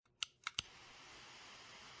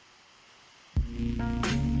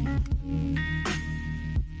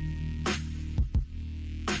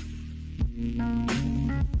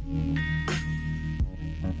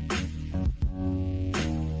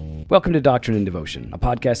Welcome to Doctrine and Devotion, a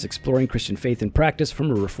podcast exploring Christian faith and practice from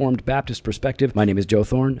a Reformed Baptist perspective. My name is Joe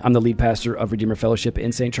Thorne. I'm the lead pastor of Redeemer Fellowship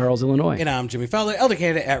in St. Charles, Illinois. And I'm Jimmy Fowler, elder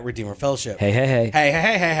candidate at Redeemer Fellowship. Hey.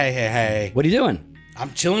 Hey. What are you doing?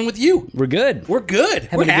 I'm chilling with you. We're good. We're good.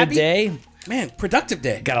 Having We're a happy. good day. Man, productive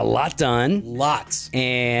day. Got a lot done. Lots.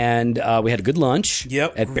 And we had a good lunch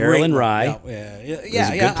Yep. at Barrel and Rye. Yeah. a good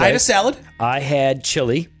I had a place. salad. I had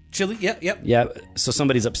chili. Chili. Yep. Yeah, so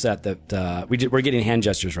somebody's upset that we're getting hand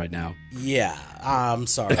gestures right now. Yeah. I'm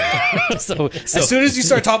sorry. so As soon as you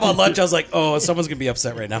start talking about lunch, I was like, oh, someone's going to be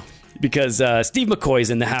upset right now. because Steve McCoy's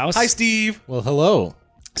in the house. Hi, Steve. Well, hello.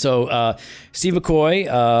 So Steve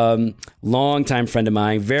McCoy, longtime friend of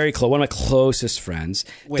mine, very close, one of my closest friends.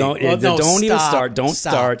 Don't even start. Don't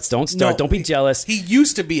start. No, Don't be jealous. He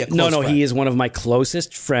used to be a close friend. He is one of my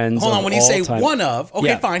closest friends. Hold on, of when you all say time. one of, okay,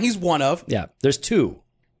 Yeah. fine, he's one of, Yeah, there's two.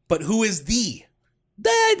 but who is the?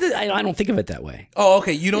 I don't think of it that way. Oh,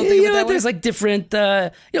 okay, you don't think of it that way? There's like different,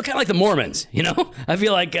 kind of like the Mormons. I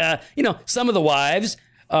feel like some of the wives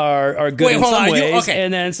are good in some ways,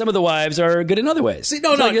 and then some of the wives are good in other ways. See,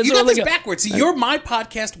 no, you got this backwards. See, you're my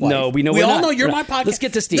podcast wife. No, we all not. know you're We're my not. podcast. Let's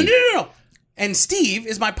get to Steve. No. And Steve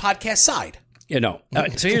is my podcast side.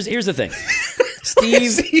 So here's the thing.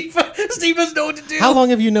 Steve Steve doesn't know what to do. How long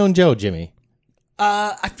have you known Joe, Jimmy?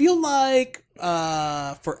 I feel like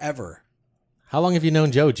forever. How long have you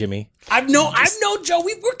known Joe, Jimmy? I've known Joe.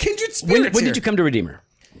 We're kindred spirits. When did you come to Redeemer?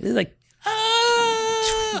 Like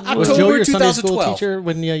Was October Joe your Sunday 2012. school teacher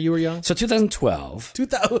when you were young? so 2012.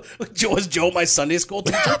 Was Joe my Sunday school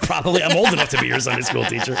teacher? Probably. I'm old enough to be your Sunday school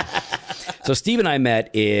teacher. So Steve and I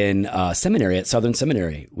met in seminary at Southern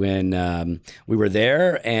Seminary when we were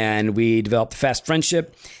there, and we developed a fast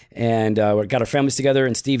friendship, and we got our families together.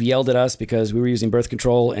 And Steve yelled at us because we were using birth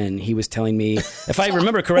control, and he was telling me, if I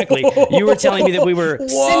remember correctly, you were telling me that we were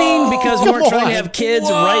sinning because we weren't trying to have kids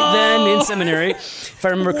right then in seminary. If I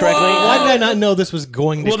remember correctly. Why did I not know this was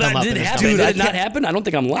going to come that up? did in this happen. conversation? Did it not happen? I don't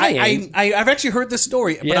think I'm lying. I've actually heard this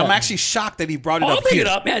story, but Yeah. I'm actually shocked that he brought it I'll up bring here. it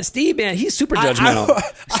up, man. Steve, man, he's super judgmental.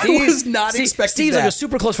 I was not expecting Steve's that. like a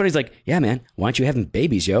super close friend. He's like, yeah, man, why aren't you having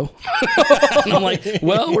babies, yo? And I'm like,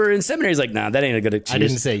 well, we're in seminary. He's like, nah, that ain't a good excuse. I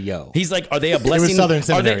didn't say yo. He's like, are they a blessing? Southern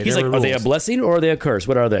Seminary. He's There like, were are they a rules. blessing or are they a curse?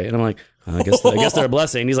 What are they? And I'm like, I guess they're a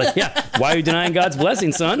blessing. He's like, yeah, why are you denying God's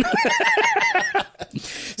blessing, son?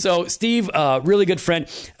 So Steve, really good friend.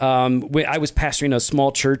 I was pastoring a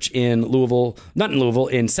small church in Louisville, not in Louisville,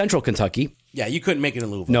 in central Kentucky. Yeah, you couldn't make it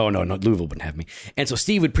in Louisville. No, Louisville wouldn't have me. And so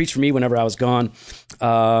Steve would preach for me whenever I was gone.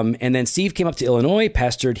 And then Steve came up to Illinois,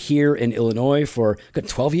 pastored here in Illinois for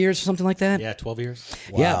 12 years or something like that. Yeah, 12 years.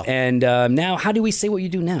 Yeah. And now, how do we say what you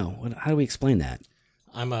do now? How do we explain that?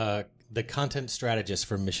 I'm the content strategist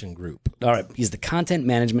for Mission Group. All right. He's the content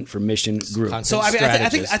management for Mission Group. Content So I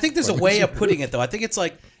strategist think there's a for way Mission of putting it though. I think it's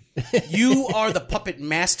like you are the puppet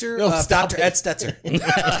master of stop Dr. Ed Stetzer.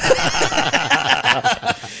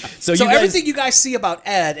 So So you guys, everything you guys see about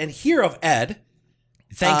Ed and hear of Ed,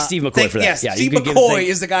 thank Steve McCoy for that. Yes, Yeah, Steve you can McCoy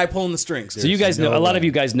is the guy pulling the strings. So you guys know, no a lot way. of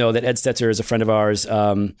you guys know that Ed Stetzer is a friend of ours.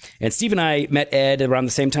 And Steve and I met Ed around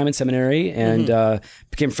the same time in seminary and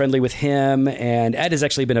became friendly with him. And Ed has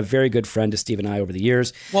actually been a very good friend to Steve and I over the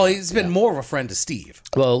years. Well, he's been more of a friend to Steve.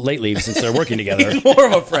 Well, lately, since they're working together. He's more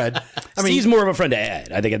of a friend. I mean, Steve's more of a friend to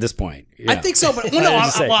Ed, I think, at this point. I Yeah. think so, but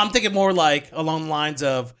Just say. I'm thinking more like along the lines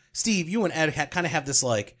of Steve. You and Ed kind of have this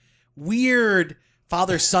like weird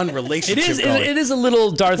father-son relationship. It is a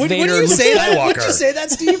little Darth Would Vader, you Luke say that? Skywalker. Would you say that,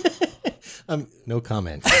 Steve? No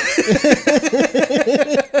comment.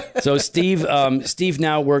 So Steve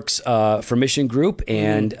now works for Mission Group,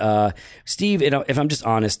 and Steve, if I'm just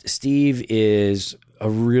honest, Steve is a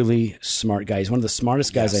really smart guy. He's one of the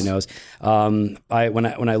smartest guys I know.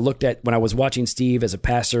 When I was watching Steve as a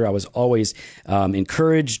pastor, I was always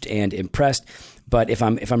encouraged and impressed. But if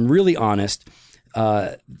I'm really honest,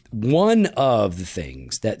 one of the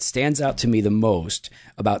things that stands out to me the most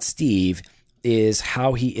about Steve is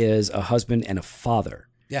how he is a husband and a father.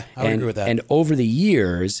 Yeah, I would agree with that. And over the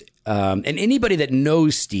years, and anybody that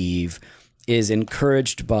knows Steve is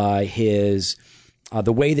encouraged by his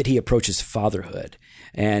the way that he approaches fatherhood.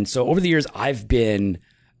 And so over the years, I've been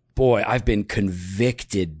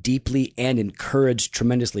convicted deeply and encouraged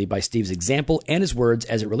tremendously by Steve's example and his words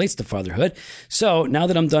as it relates to fatherhood. So now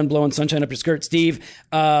that I'm done blowing sunshine up your skirt, Steve,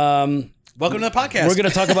 Welcome to the podcast. we're going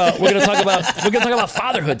to talk about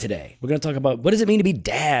fatherhood today. We're going to talk about what does it mean to be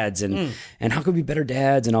dads and how can we be better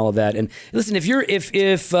dads and all of that. And listen, if you're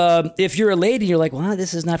a lady, you're like, well,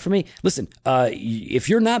 this is not for me. Listen, if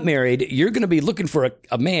you're not married, you're going to be looking for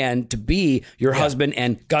a man to be your husband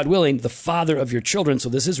and, God willing, the father of your children. So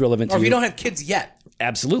this is relevant to or if you. you don't have kids yet.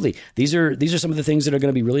 Absolutely. These are some of the things that are going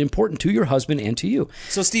to be really important to your husband and to you.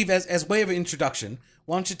 So, Steve, as way of an introduction,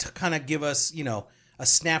 why don't you kind of give us, a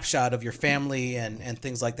snapshot of your family and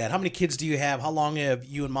things like that? How many kids do you have? How long have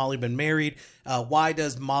you and Molly been married? Why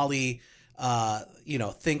does Molly,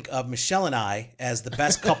 think of Michelle and I as the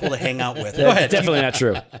best couple to hang out with? Go ahead. Definitely not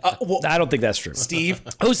true. I don't think that's true. Steve.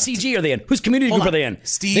 Whose CG are they in? Whose community group on. are they in?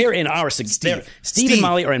 Steve. They're in our Steve and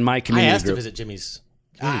Molly are in my I community asked to group. visit Jimmy's.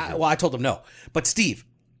 Well, I told him no. But Steve,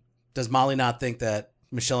 does Molly not think that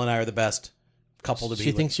Michelle and I are the best couple to be She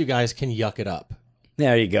with? thinks you guys can yuck it up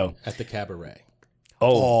There you go. at the cabaret.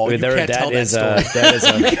 Oh, you there, can't tell that that is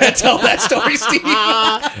a. You can't tell that story, Steve.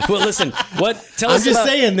 Well, listen. What? Tell I'm us just about.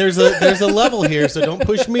 saying, there's a level here, so don't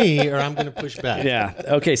push me, or I'm going to push back. Yeah.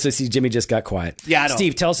 Okay. So see, Jimmy just got quiet. Yeah, I know.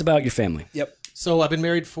 Steve, tell us about your family. Yep. So I've been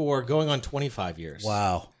married for going on 25 years.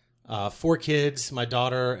 Wow. 4 kids. My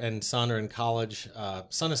daughter and son are in college.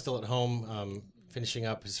 Son is still at home, finishing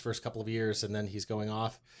up his first couple of years, and then he's going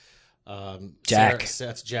off. Jack.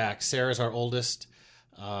 That's Jack. Sarah's our oldest,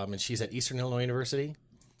 and she's at Eastern Illinois University.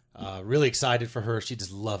 Really excited for her. She's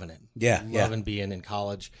just loving it. Yeah, Loving being in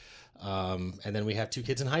college. And then we have 2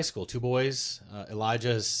 kids in high school, 2 boys.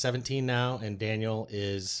 Elijah is 17 now, and Daniel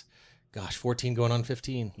is, 14 going on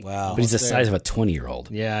 15. Wow. But he's the size of a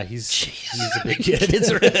 20-year-old. Yeah, he's a big kid. Kids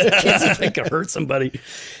that could hurt somebody.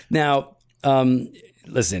 Now,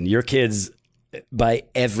 listen, your kids, by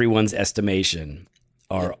everyone's estimation,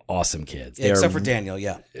 are awesome kids. They Except are, for Daniel,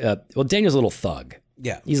 yeah. well, Daniel's a little thug.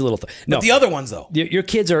 Yeah. He's a little thug. No, The other ones, though. your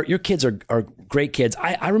kids are great kids.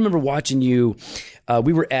 I remember watching you.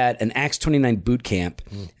 We were at an Acts 29 boot camp.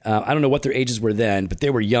 I don't know what their ages were then, but they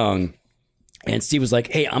were young. And Steve was like,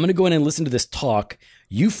 "Hey, I'm going to go in and listen to this talk.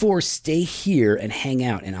 You 4 stay here and hang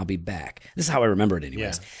out, and I'll be back." This is how I remember it,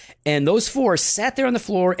 anyways. Yeah. And those 4 sat there on the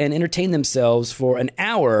floor and entertained themselves for an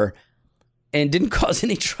hour and didn't cause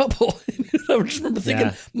any trouble. I just remember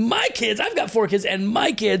thinking, my kids, I've got 4 kids, and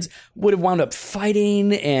my kids would have wound up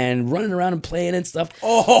fighting and running around and playing and stuff.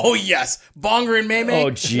 Oh, yes. Bonger and Meme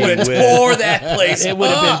Oh, gee would have whiz. tore that place It would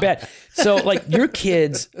have up. been bad. So, like, your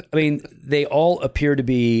kids, I mean, they all appear to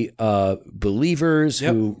be believers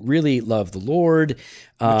who really love the Lord.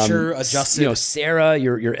 Mature, adjusted. Sarah,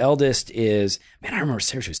 your eldest is, man, I remember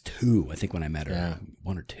Sarah, she was 2, I think, when I met her,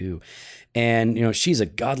 1 or 2. And, she's a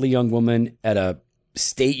godly young woman at a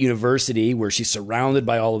state university where she's surrounded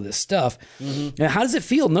by all of this stuff. Now, how does it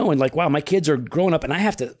feel knowing, like, wow, my kids are growing up and I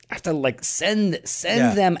have to like send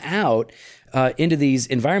them out into these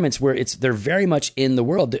environments where they're very much in the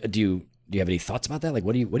world. Do you have any thoughts about that? Like,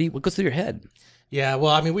 what goes through your head? Yeah,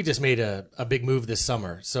 well, I mean, we just made a big move this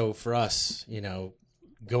summer. So for us,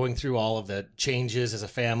 going through all of the changes as a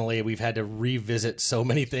family, we've had to revisit so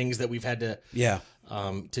many things that we've had to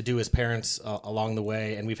to do as parents along the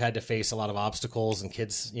way, and we've had to face a lot of obstacles and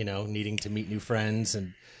kids, needing to meet new friends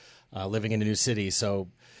and living in a new city. So,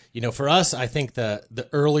 for us, I think the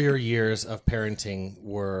earlier years of parenting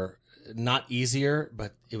were not easier,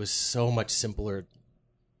 but it was so much simpler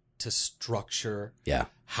to structure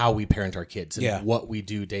how we parent our kids and what we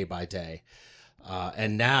do day by day.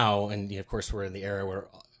 And now, and of course, we're in the era where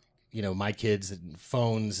my kids and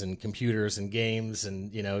phones and computers and games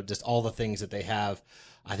and, just all the things that they have.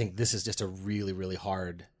 I think this is just a really, really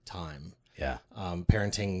hard time. Yeah.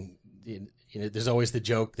 Parenting, there's always the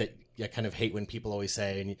joke that I kind of hate when people always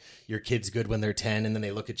say, and your kid's good when they're 10, and then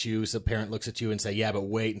they look at you, so a parent looks at you and say, yeah, but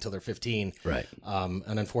wait until they're 15. Right.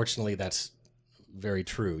 And unfortunately, that's very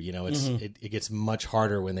true. It gets much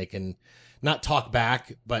harder when they can not talk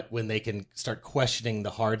back, but when they can start questioning the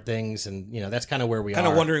hard things, and that's kind of where we are. Kind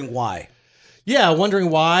of wondering why. Yeah, wondering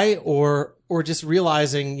why, or just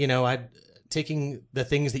realizing, taking the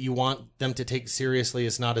things that you want them to take seriously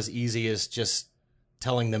is not as easy as just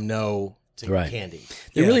telling them no to candy.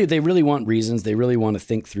 They really want reasons. They really want to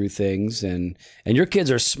think through things, and your kids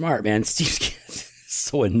are smart, man. Steve's kids.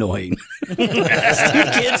 So annoying.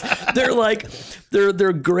 Steve's kids,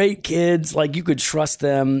 they're great kids. Like, you could trust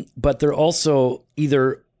them, but they're also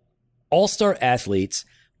either all-star athletes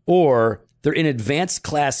or they're in advanced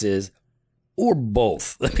classes or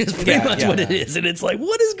both. I mean, it's pretty much what it is. And it's like,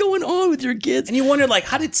 what is going on with your kids? And you wonder, like,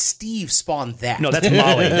 how did Steve spawn that? No, that's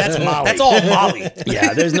Molly. That's Molly. That's all Molly.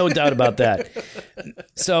 Yeah, there's no doubt about that.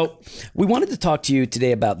 So we wanted to talk to you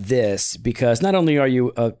today about this because not only are you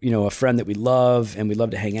a friend that we love and we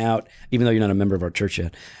love to hang out, even though you're not a member of our church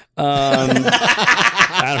yet. I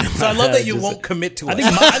don't know. So I love that you won't commit to it.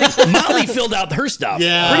 I think Molly filled out her stuff.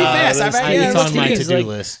 Yeah, Pretty fast. it's on my to-do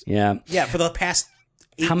list. Yeah. Yeah, for the past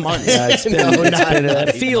 8 months.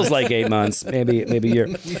 It feels like 8 months, maybe a year.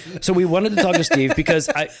 So we wanted to talk to Steve because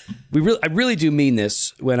I really do mean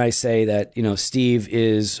this when I say that, Steve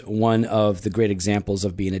is one of the great examples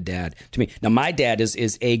of being a dad to me. Now, my dad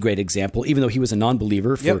is a great example, even though he was a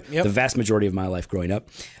non-believer for the vast majority of my life growing up.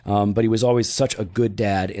 But he was always such a good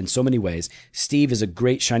dad in so many ways. Steve is a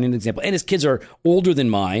great shining example, and his kids are older than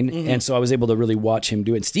mine, and so I was able to really watch him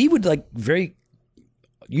do it. And Steve would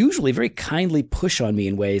usually very kindly push on me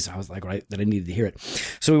in ways I was like, right, that I needed to hear it.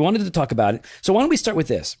 So we wanted to talk about it. So why don't we start with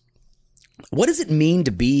this? What does it mean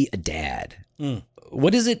to be a dad?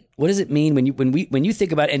 What does it mean when you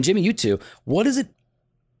think about it? And Jimmy, you too. What does it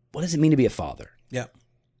mean to be a father? Yeah.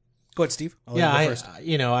 Go ahead, Steve. This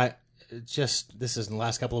is in the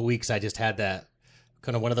last couple of weeks. I just had that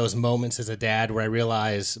kind of one of those moments as a dad where I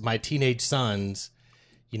realize my teenage sons,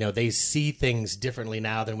 they see things differently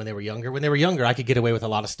now than when they were younger. When they were younger, I could get away with a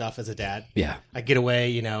lot of stuff as a dad. Yeah. I get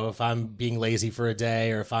away, if I'm being lazy for a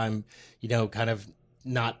day or if I'm, kind of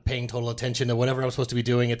not paying total attention to whatever I'm supposed to be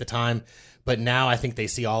doing at the time. But now I think they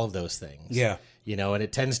see all of those things. Yeah. And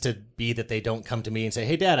it tends to be that they don't come to me and say,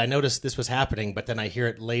 hey, Dad, I noticed this was happening. But then I hear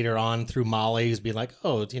it later on through Molly who's being like,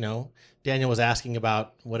 oh, Daniel was asking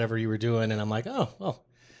about whatever you were doing. And I'm like, oh, well,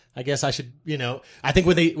 I guess I should, I think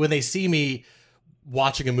when they see me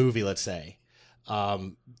watching a movie, let's say,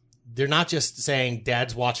 they're not just saying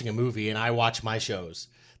Dad's watching a movie and I watch my shows.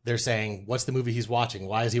 They're saying, what's the movie he's watching?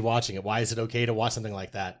 Why is he watching it? Why is it okay to watch something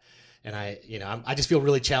like that? And I just feel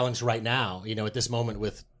really challenged right now, at this moment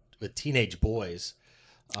with teenage boys,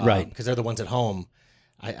 right? Because they're the ones at home.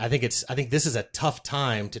 I think this is a tough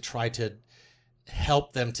time to try to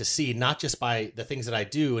help them to see, not just by the things that I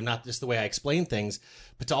do and not just the way I explain things,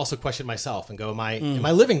 but to also question myself and go, am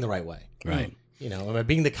I living the right way? Right. Am I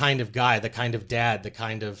being the kind of guy, the kind of dad, the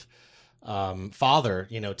kind of father,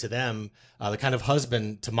 to them, the kind of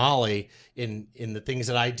husband to Molly in the things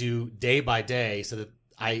that I do day by day, so that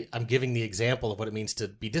I'm giving the example of what it means to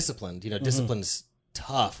be disciplined. Discipline's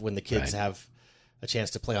tough when the kids have a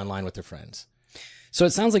chance to play online with their friends. So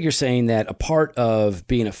it sounds like you're saying that a part of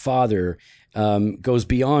being a father goes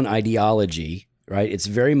beyond ideology, right? It's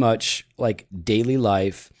very much like daily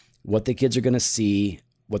life, what the kids are going to see,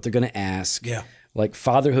 what they're going to ask. Yeah. Like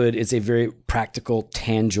fatherhood is a very practical,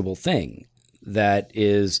 tangible thing that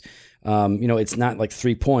is, it's not like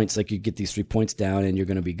 3 points, like you get these 3 points down and you're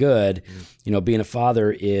going to be good. Being a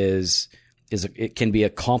father it can be a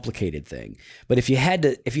complicated thing. But if you had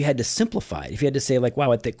to simplify it, if you had to say like,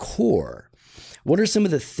 wow, at the core, what are some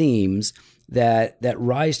of the themes that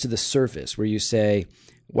rise to the surface where you say,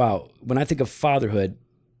 wow, when I think of fatherhood,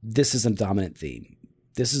 this is a dominant theme.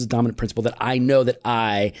 This is a dominant principle that I know that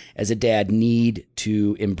I, as a dad, need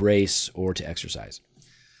to embrace or to exercise.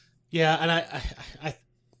 Yeah, and I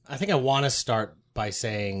think I want to start by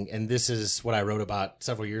saying, and this is what I wrote about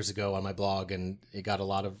several years ago on my blog, and it got a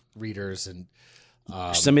lot of readers. And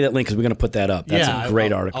send me that link because we're going to put that up. That's a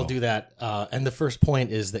great article. I'll do that. And the first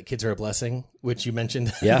point is that kids are a blessing, which you mentioned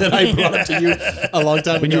that I brought up to you a long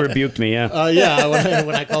time ago. When you rebuked me, yeah.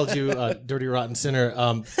 When I called you a dirty, rotten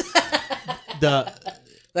sinner.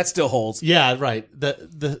 That still holds. Yeah, right.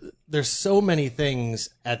 There's so many things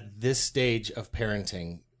at this stage of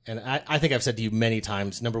parenting. And I think I've said to you many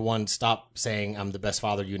times, number one, stop saying I'm the best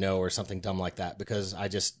father you know or something dumb like that, because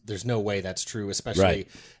there's no way that's true, especially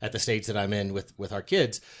at the stage that I'm in with our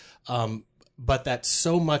kids. But that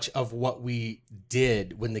so much of what we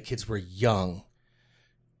did when the kids were young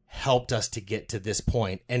helped us to get to this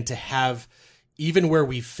point, and to have, even where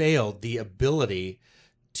we failed, the ability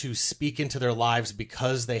to speak into their lives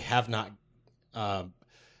because they have not,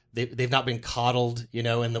 they've not been coddled,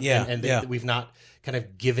 we've not kind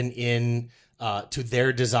of given in to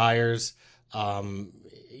their desires.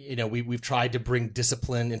 We've tried to bring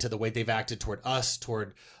discipline into the way they've acted toward us,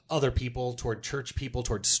 toward other people, toward church people,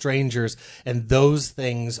 toward strangers. And those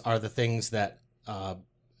things are the things that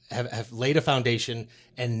have laid a foundation.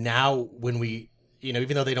 And now when we,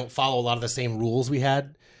 even though they don't follow a lot of the same rules we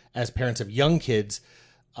had as parents of young kids,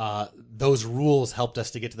 those rules helped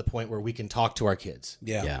us to get to the point where we can talk to our kids.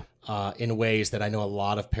 Yeah. In ways that I know a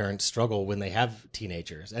lot of parents struggle when they have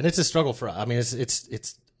teenagers, and it's a struggle for us. I mean,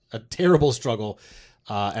 it's a terrible struggle,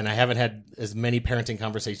 and I haven't had as many parenting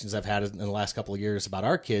conversations I've had in the last couple of years about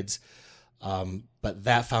our kids, but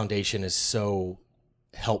that foundation is so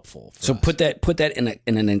helpful. So us. put that in an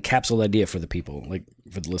encapsulated idea for the people, like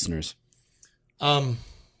for the listeners. Parent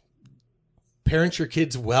your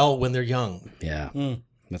kids well when they're young. Yeah.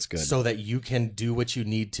 That's good. So that you can do what you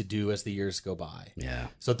need to do as the years go by. Yeah.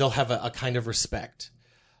 So they'll have a kind of respect.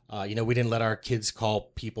 We didn't let our kids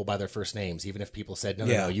call people by their first names, even if people said,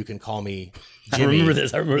 no, you can call me Jimmy. I remember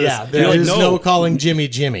this. Yeah, there is no calling Jimmy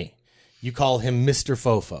Jimmy. You call him Mr.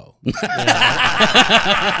 Fofo.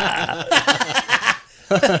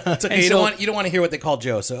 It's okay. You don't want to hear what they call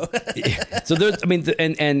Joe. So, so there's,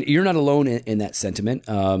 and you're not alone in that sentiment.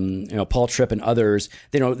 Paul Tripp and others,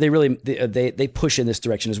 they really push in this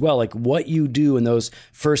direction as well. Like what you do in those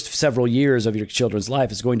first several years of your children's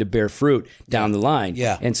life is going to bear fruit down the line.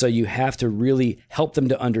 Yeah. And so you have to really help them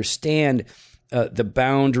to understand the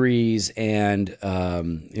boundaries and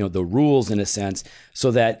the rules in a sense,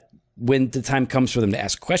 so that when the time comes for them to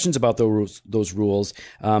ask questions about those rules,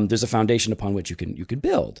 there's a foundation upon which you can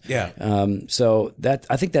build. Yeah. So that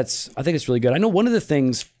I think it's really good. I know one of the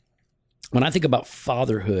things when I think about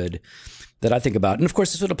fatherhood that I think about, and of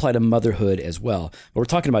course this would apply to motherhood as well, but we're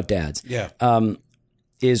talking about dads. Yeah.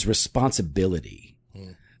 Is responsibility.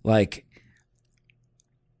 Like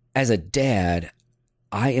as a dad,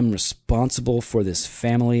 I am responsible for this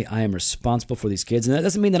family. I am responsible for these kids. And that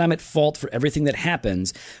doesn't mean that I'm at fault for everything that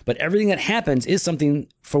happens, but everything that happens is something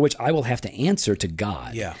for which I will have to answer to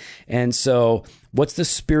God. Yeah. And so what's the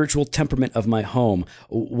spiritual temperament of my home?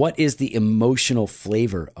 What is the emotional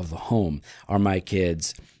flavor of the home? Are my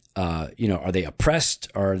kids, are they oppressed?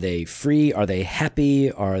 Are they free? Are they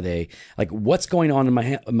happy? Are they what's going on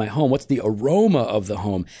in my home? What's the aroma of the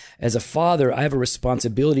home? As a father, I have a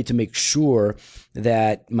responsibility to make sure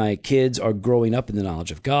that my kids are growing up in the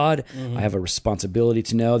knowledge of God. Mm-hmm. I have a responsibility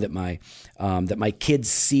to know that my kids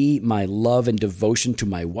see my love and devotion to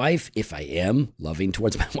my wife. If I am loving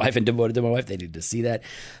towards my wife and devoted to my wife, they need to see that.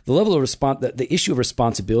 The level of the issue of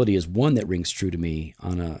responsibility is one that rings true to me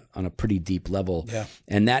on a pretty deep level. Yeah.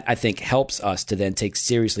 And that I think helps us to then take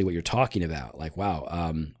seriously what you're talking about. Like,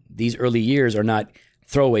 wow, these early years are not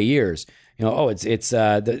throwaway years.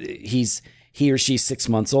 He or she's 6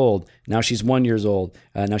 months old. Now she's 1 year old.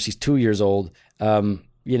 Now she's 2 years old.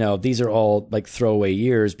 These are all like throwaway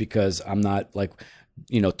years because I'm not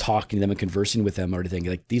talking to them and conversing with them or anything.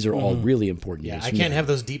 Like these are all really important years. I can't have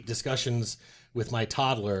those deep discussions with my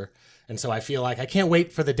toddler. And so I feel like I can't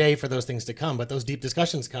wait for the day for those things to come. But those deep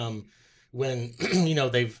discussions come when,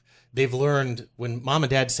 they've learned when mom and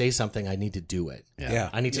dad say something, I need to do it. Yeah.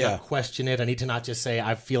 I need to not question it. I need to not just say,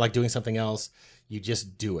 I feel like doing something else. You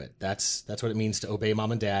just do it. That's what it means to obey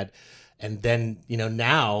mom and dad. And then,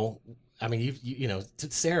 now, I mean,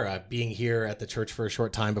 to Sarah being here at the church for a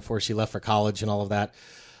short time before she left for college and all of that,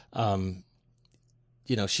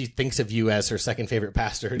 she thinks of you as her second favorite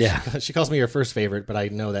pastor. Yeah. She calls me her first favorite, but I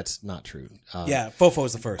know that's not true. Fofo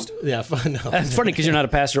is the first. Yeah. No. It's funny because you're not a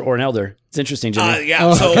pastor or an elder. It's interesting, Jimmy.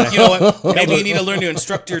 So, you know what? Maybe you need to learn to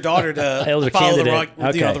instruct your daughter to follow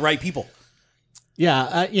the right people.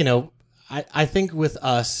 Yeah. I think with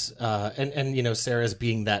us, and Sarah's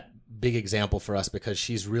being that big example for us because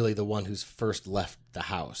she's really the one who's first left the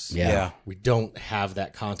house. Yeah. We don't have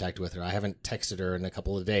that contact with her. I haven't texted her in a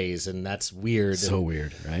couple of days, and that's weird. So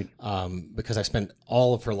weird, right? Because I spent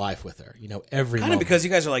all of her life with her. Every kind of because you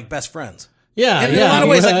guys are like best friends. Yeah, in a lot of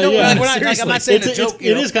ways, we're not, I'm not saying a joke.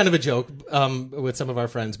 It is kind of a joke with some of our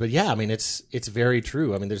friends, but yeah, I mean, it's very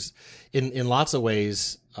true. I mean, there's in lots of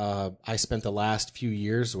ways. I spent the last few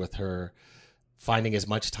years with her, finding as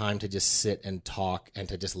much time to just sit and talk and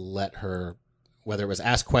to just let her, whether it was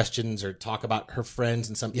ask questions or talk about her friends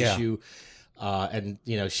and some issue. And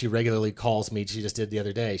she regularly calls me. She just did the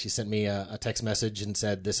other day. She sent me a text message and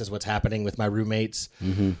said, "This is what's happening with my roommates.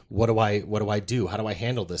 Mm-hmm. What do I do? How do I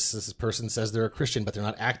handle this? This person says they're a Christian, but they're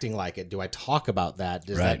not acting like it. Do I talk about that?"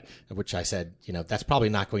 Which I said, that's probably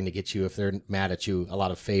not going to get you, if they're mad at you, a lot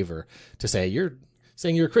of favor to say you're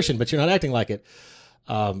saying you're a Christian, but you're not acting like it.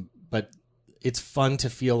 But it's fun to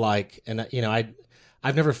feel like, and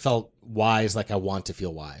I've never felt wise like I want to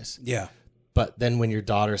feel wise. Yeah. But then when your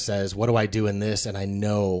daughter says, "What do I do in this?" and I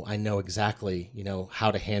know exactly,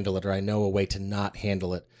 how to handle it, or I know a way to not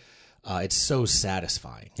handle it, it's so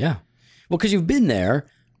satisfying. Yeah. Well, because you've been there,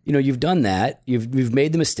 you've done that. You've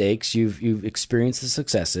made the mistakes. You've experienced the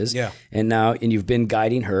successes. Yeah. And you've been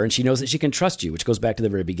guiding her, and she knows that she can trust you, which goes back to the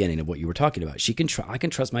very beginning of what you were talking about. I can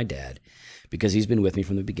trust my dad because he's been with me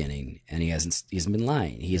from the beginning, and he hasn't been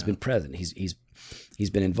lying. He has been present. He's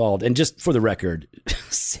been involved. And just for the record,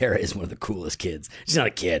 Sarah is one of the coolest kids. She's not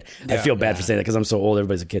a kid. I feel bad for saying that because I'm so old.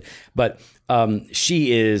 Everybody's a kid. But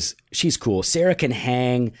she's cool. Sarah can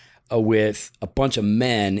hang with a bunch of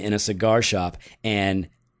men in a cigar shop and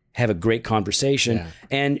have a great conversation. Yeah.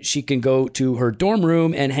 And she can go to her dorm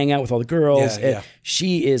room and hang out with all the girls. Yeah.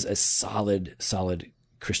 She is a solid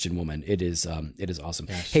Christian woman. It is awesome.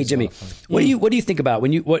 Yeah, hey, Jimmy, what do you think about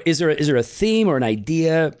when is there a theme or an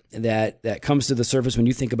idea that comes to the surface when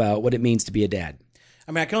you think about what it means to be a dad?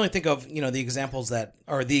 I mean, I can only think of, the examples that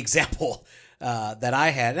I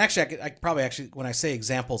had. And actually, I probably when I say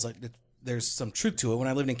examples, there's some truth to it. When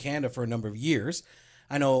I lived in Canada for a number of years,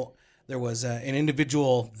 I know there was an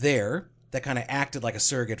individual there that kind of acted like a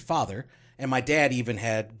surrogate father. And my dad even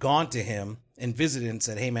had gone to him and visited and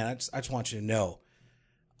said, hey, man, I just want you to know,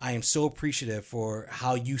 I am so appreciative for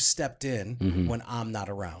how you stepped in when I'm not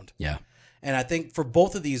around. Yeah. And I think for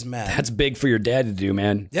both of these men. That's big for your dad to do,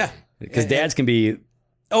 man. Yeah. Because dads can be.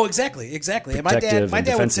 Oh, exactly. And my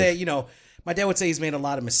dad would say, he's made a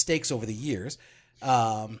lot of mistakes over the years.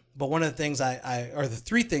 But one of the things or the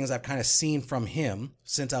three things I've kind of seen from him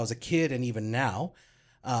since I was a kid and even now,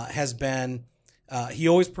 has been, he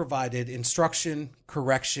always provided instruction,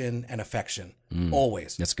 correction, and affection.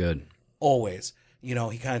 Always. That's good. Always. He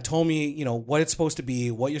kind of told me, what it's supposed to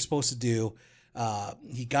be, what you're supposed to do.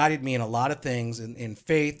 He guided me in a lot of things in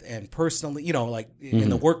faith and personally, in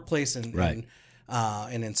the workplace and, right.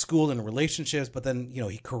 And in school and relationships. But then,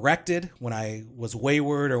 he corrected when I was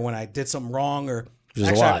wayward or when I did something wrong or which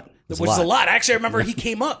is a lot. Actually, I remember he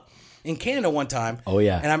came up in Canada one time. Oh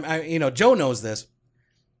yeah. And Joe knows this.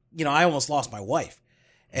 I almost lost my wife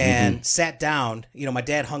and sat down. My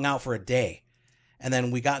dad hung out for a day and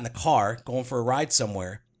then we got in the car going for a ride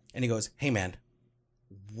somewhere and he goes, hey man,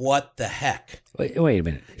 what the heck? Wait a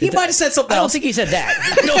minute. He might have said something else. I don't think he said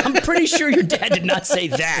that. No, I'm pretty sure your dad did not say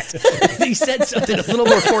that. He said something a little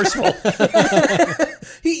more forceful.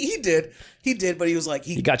 He did, but he was like...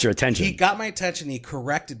 He got your attention. He got my attention. He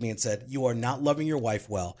corrected me and said, you are not loving your wife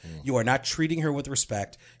well. You are not treating her with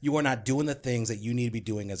respect. You are not doing the things that you need to be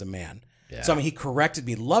doing as a man. Yeah. So, he corrected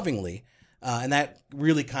me lovingly, and that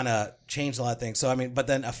really kind of changed a lot of things. So, but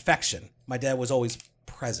then affection. My dad was always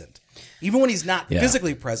present. Even when he's not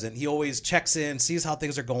physically present, he always checks in, sees how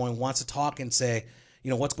things are going, wants to talk and say,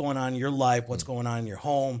 what's going on in your life, what's going on in your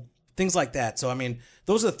home, things like that. So,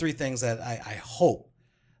 those are the three things that I hope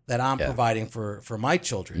that I'm providing for my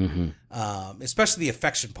children, especially the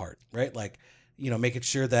affection part, right? Like, making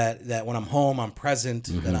sure that when I'm home, I'm present,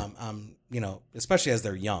 that I'm especially as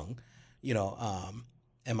they're young,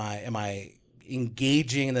 am I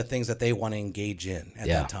engaging in the things that they want to engage in at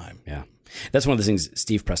that time? Yeah. That's one of the things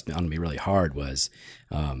Steve pressed on me really hard was,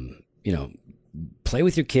 play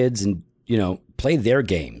with your kids and, play their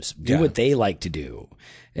games, do what they like to do.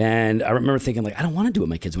 And I remember thinking I don't want to do what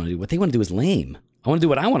my kids want to do. What they want to do is lame. I want to do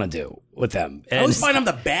what I want to do with them. And I always find I'm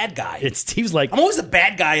the bad guy. Steve's like, I'm always the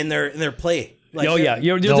bad guy in their play.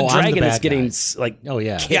 You're the dragon that's getting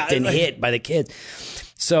kicked and hit by the kids.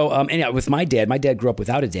 So, with my dad grew up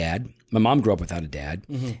without a dad. My mom grew up without a dad.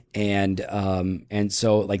 And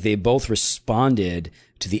so they both responded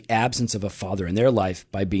to the absence of a father in their life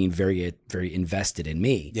by being very, very invested in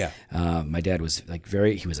me. Yeah. My dad was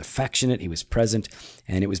he was affectionate. He was present.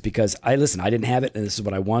 And it was because I didn't have it and this is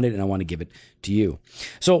what I wanted and I want to give it to you.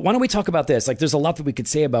 So why don't we talk about this? There's a lot that we could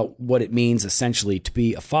say about what it means essentially to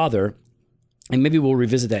be a father. And maybe we'll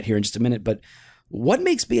revisit that here in just a minute, but what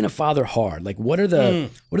makes being a father hard? What are the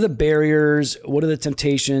barriers? What are the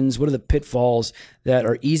temptations? What are the pitfalls that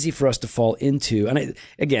are easy for us to fall into? And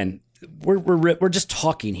we're just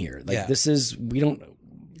talking here. This is we don't.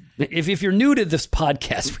 If you're new to this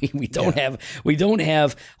podcast, we don't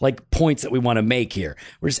have points that we want to make here.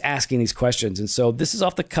 We're just asking these questions, and so this is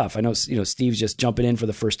off the cuff. I know Steve's just jumping in for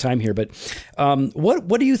the first time here, but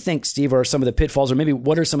what do you think, Steve, are some of the pitfalls, or maybe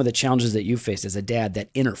what are some of the challenges that you faced as a dad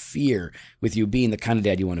that interfere with you being the kind of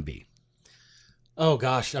dad you want to be? Oh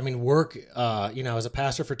gosh, work. I was a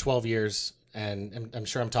pastor for 12 years, and I'm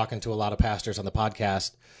sure I'm talking to a lot of pastors on the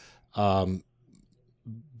podcast.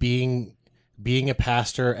 Being a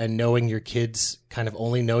pastor and knowing your kids kind of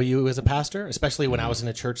only know you as a pastor, especially when I was in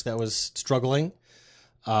a church that was struggling,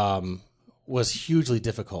 was hugely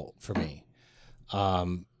difficult for me.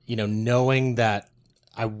 Knowing that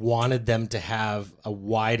I wanted them to have a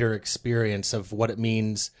wider experience of what it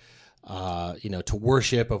means, to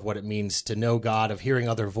worship, of what it means to know God, of hearing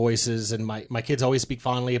other voices. And my kids always speak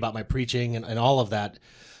fondly about my preaching and all of that.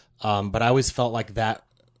 But I always felt like that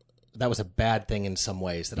was a bad thing in some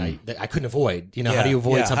ways that I couldn't avoid. How do you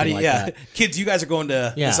avoid something like that? Kids, you guys are going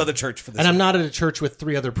to this other church for this. And I'm not at a church with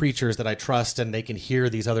 3 other preachers that I trust, and they can hear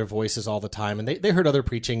these other voices all the time. And they heard other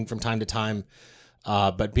preaching from time to time.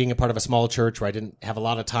 But being a part of a small church where I didn't have a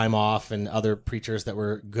lot of time off and other preachers that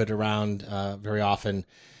were good around very often,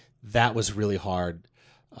 that was really hard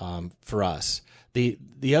for us. The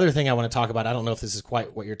other thing I want to talk about, I don't know if this is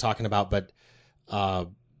quite what you're talking about, but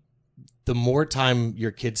the more time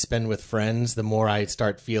your kids spend with friends, the more I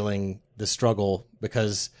start feeling the struggle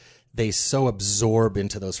because they so absorb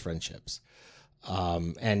into those friendships.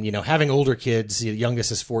 And, having older kids, the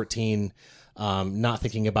youngest is 14, not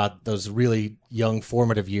thinking about those really young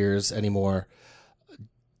formative years anymore.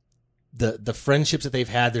 The friendships that they've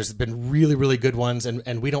had, there's been really, really good ones.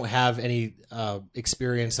 And we don't have any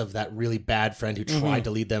experience of that really bad friend who tried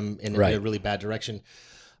to lead them in a really bad direction.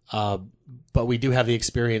 But we do have the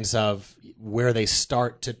experience of where they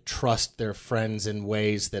start to trust their friends in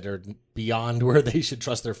ways that are beyond where they should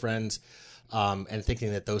trust their friends, and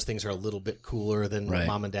thinking that those things are a little bit cooler than what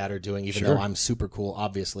mom and dad are doing, even though I'm super cool,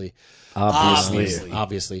 obviously.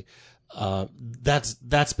 Obviously.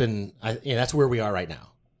 That's been, that's where we are right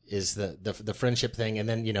now, is the friendship thing. And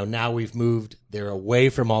then, now we've moved, they're away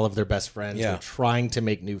from all of their best friends. They're trying to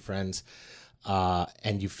make new friends.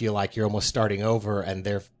 And you feel like you're almost starting over, and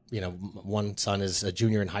they're, one son is a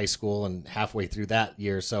junior in high school and halfway through that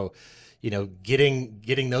year. So,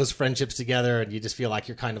 getting those friendships together, and you just feel like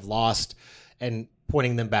you're kind of lost, and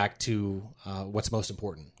pointing them back to what's most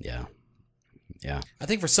important. Yeah. I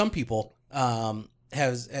think for some people, and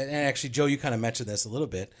actually, Joe, you kind of mentioned this a little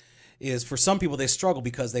bit, is for some people they struggle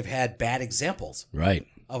because they've had bad examples,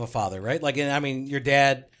 of a father, right? Like, your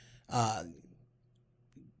dad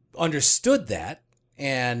understood that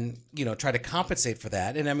and try to compensate for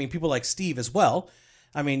that. And people like Steve as well.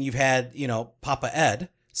 You've had Papa Ed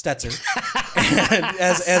Stetzer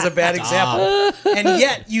as a bad example, and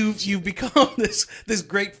yet you've become this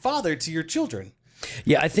great father to your children.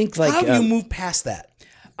 Yeah, I think how do you move past that?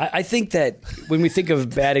 I think that when we think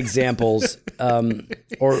of bad examples,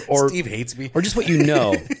 or Steve hates me, or just what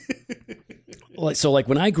so like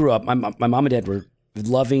when I grew up, my mom and dad were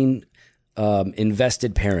loving,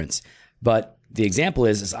 invested parents, but the example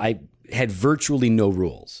is I had virtually no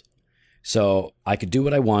rules. So I could do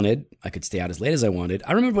what I wanted. I could stay out as late as I wanted.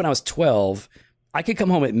 I remember when I was 12, I could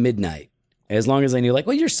come home at midnight as long as I knew,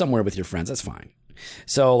 you're somewhere with your friends. That's fine.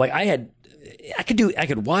 So I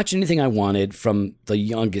could watch anything I wanted from the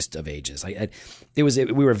youngest of ages. We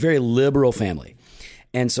were a very liberal family.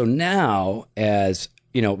 And so now, as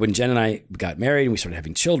when Jen and I got married and we started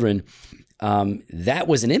having children, that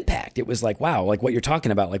was an impact. It was wow, what you're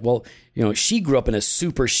talking about. She grew up in a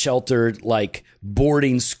super sheltered,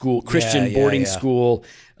 boarding school, Christian boarding school.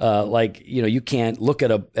 You can't look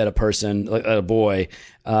at a person, at a boy.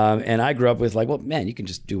 And I grew up with man, you can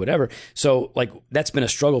just do whatever. So that's been a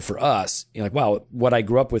struggle for us. Wow, what I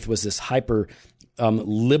grew up with was this hyper,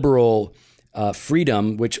 liberal,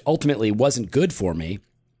 freedom, which ultimately wasn't good for me.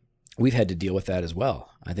 We've had to deal with that as well.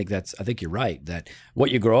 I think you're right, that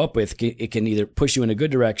what you grow up with, it can either push you in a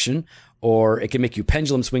good direction, or it can make you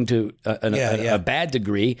pendulum swing to a bad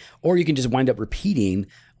degree, or you can just wind up repeating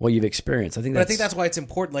what you've experienced. I think that's why it's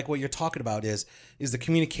important, what you're talking about is the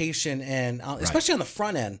communication, and especially on the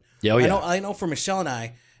front end. Yeah, I know for Michelle and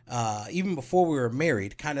I, even before we were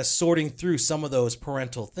married, kind of sorting through some of those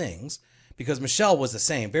parental things, because Michelle was the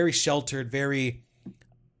same, very sheltered,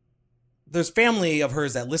 there's family of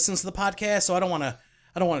hers that listens to the podcast, so I don't want to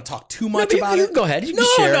talk too much about it. Go ahead. You can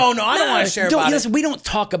share. No, I don't want to share about it. We don't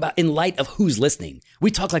talk about in light of who's listening. We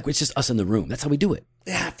talk like it's just us in the room. That's how we do it.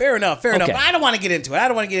 Yeah, fair enough. But I don't want to get into it.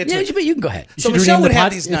 Yeah, but you can go ahead. So Michelle would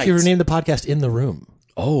have these nights. If you rename the podcast In the Room.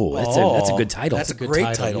 Oh, that's a good title. That's a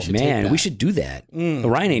great title. Man, we should do that.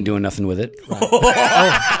 Ryan ain't doing nothing with it.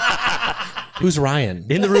 Who's Ryan?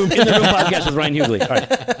 In the Room podcast with Ryan Hughley. All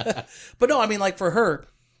right. But no, for her,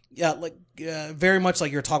 very much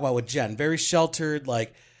like you were talking about with Jen, very sheltered.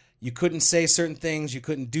 You couldn't say certain things, you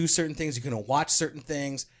couldn't do certain things, you couldn't watch certain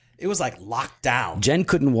things. It was locked down. Jen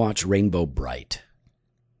couldn't watch Rainbow Bright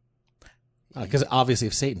because obviously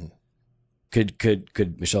of Satan. Could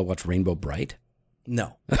Michelle watch Rainbow Bright?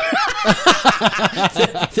 No.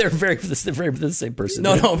 they're very the same person.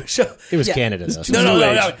 No, Michelle. It was Canada, though. So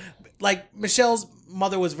No. Michelle's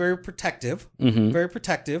mother was very protective,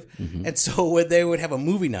 and so when they would have a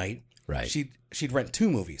movie night, she'd rent 2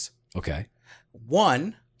 movies. Okay.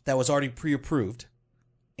 One that was already pre-approved,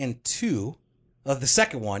 and 2 of the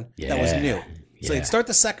second one that was new. So they'd start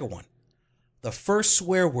the second one. The first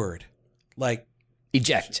swear word,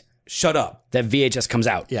 eject. Shut up. That VHS comes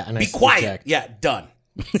out. Yeah. Be quiet. Eject. Yeah, done.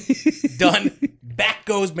 Done. Back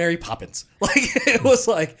goes Mary Poppins. It was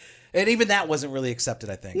and even that wasn't really accepted,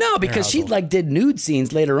 I think. No, because she did nude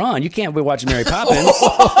scenes later on. You can't be watching Mary Poppins.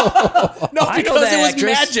 No, because it was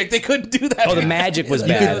magic. They couldn't do that. Oh, the magic was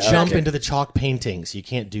bad. You could jump into the chalk paintings. You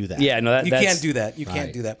can't do that. Yeah, no, you can't do that. You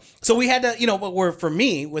can't do that. So we had to, but for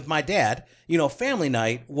me, with my dad, family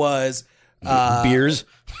night was Beers.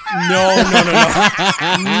 No.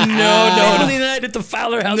 Family night at the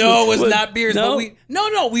Fowler house. No, it was not beers. No?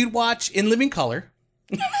 But we'd watch In Living Color.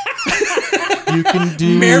 You can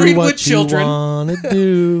do Married what with Children. you wanna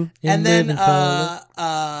do. And then Living Color.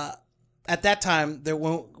 at that time,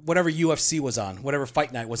 whatever UFC was on, whatever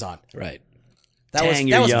fight night was on. Right. That Dang,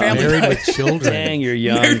 was you're Family Married Night. with Children. Dang, you're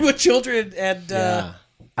young. Married with Children and Yeah.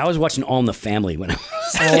 I was watching All in the Family when I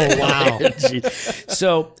was. Oh wow. Jeez.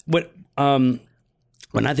 So when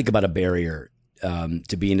I think about a barrier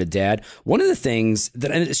to being a dad, one of the things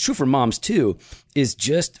that, and it's true for moms too, is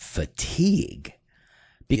just fatigue,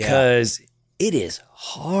 because it is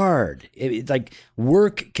hard. Like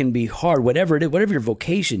work can be hard, whatever it is, whatever your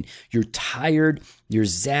vocation, you're tired, you're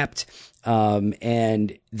zapped,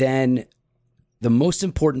 and then the most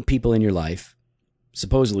important people in your life,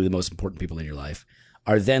 supposedly the most important people in your life,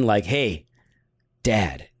 are then like, hey,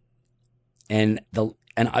 dad.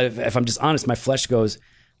 If I'm just honest, my flesh goes,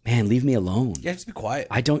 man, leave me alone. yeah, just be quiet.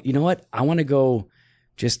 You know what? I want to go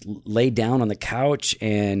just lay down on the couch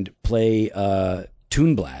and play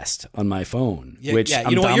Toon Blast on my phone. Yeah, which yeah, I'm,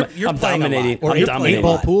 you know what? You're I'm playing a lot. dominating. Or I'm you're dominating.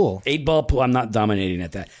 playing 8-ball pool. 8-ball pool. I'm not dominating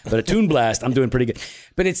at that. But a Toon Blast, I'm doing pretty good.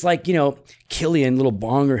 But it's like, Killian, little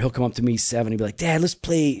bonger, he'll come up to me 7 and be like, Dad, let's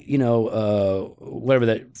play, whatever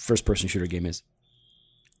that first person shooter game is.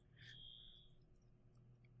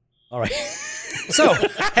 All right. So,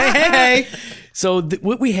 hey. So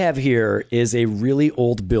what we have here is a really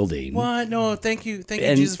old building. What? No, thank you,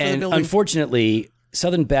 And, Jesus, for the and building. unfortunately,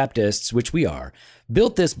 Southern Baptists, which we are,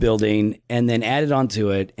 built this building and then added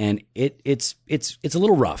onto it, and it's a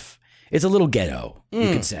little rough. It's a little ghetto,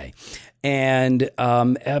 you could say. And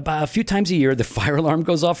about a few times a year, the fire alarm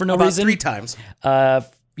goes off for no About reason. 3 times.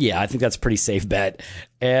 Yeah, I think that's a pretty safe bet.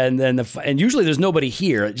 And then and usually there's nobody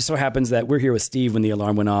here. It just so happens that we're here with Steve when the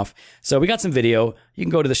alarm went off. So we got some video. You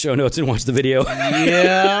can go to the show notes and watch the video.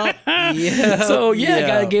 Yeah. So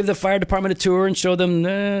I gave the fire department a tour and showed them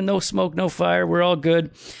no smoke, no fire. We're all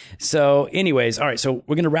good. So anyways, all right. So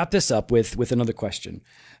we're going to wrap this up with another question.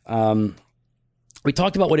 We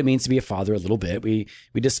talked about what it means to be a father a little bit. We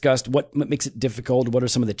discussed what makes it difficult. What are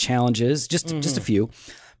some of the challenges? Just a few.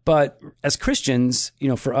 But as Christians,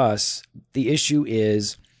 for us, the issue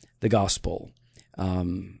is the gospel,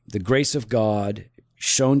 the grace of God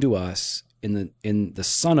shown to us in the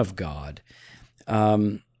Son of God.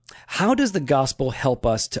 How does the gospel help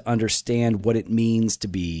us to understand what it means to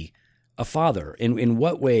be a father? In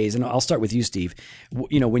what ways? And I'll start with you, Steve.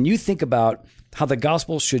 When you think about how the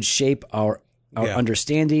gospel should shape our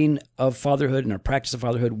understanding of fatherhood and our practice of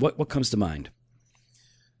fatherhood, what comes to mind?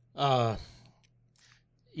 A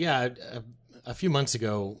few months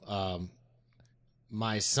ago,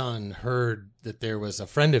 my son heard that there was a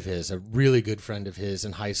friend of his, a really good friend of his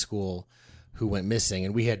in high school, who went missing,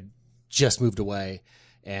 and we had just moved away.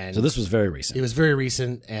 And so this was very recent. It was very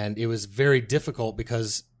recent, and it was very difficult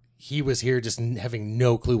because he was here just having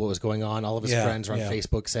no clue what was going on. All of his friends were on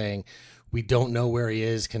Facebook saying, we don't know where he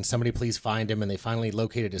is. Can somebody please find him? And they finally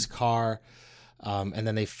located his car, and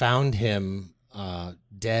then they found him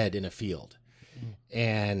dead in a field.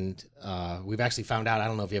 And we've actually found out, I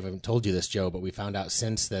don't know if he ever told you this, Joe, but we found out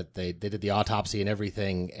since that they did the autopsy and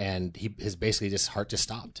everything, and his heart just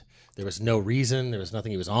stopped. There was no reason. There was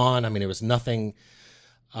nothing he was on. I mean, there was nothing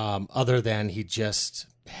other than he just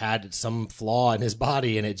had some flaw in his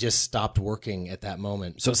body, and it just stopped working at that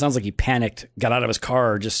moment. So it sounds like he panicked, got out of his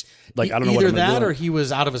car, just like, I don't know what either I'm gonna that do. or he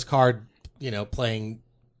was out of his car, playing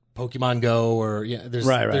Pokemon Go, or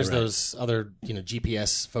there's those other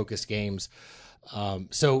GPS focused games.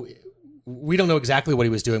 So we don't know exactly what he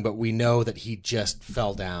was doing, but we know that he just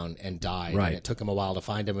fell down and died. Right. And it took him a while to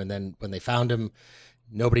find him, and then when they found him,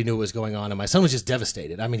 nobody knew what was going on, and my son was just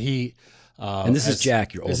devastated. I mean, he. And this is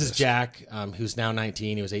Jack, your oldest. This is Jack, who's now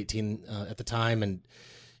 19. He was 18 at the time, and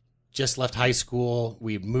just left high school.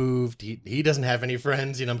 We moved. He doesn't have any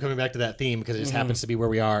friends. I'm coming back to that theme because it just happens to be where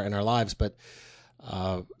we are in our lives. But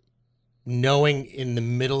knowing in the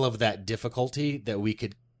middle of that difficulty that we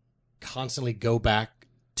could constantly go back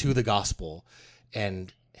to the gospel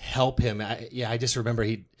and help him. I just remember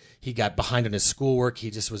he got behind on his schoolwork. He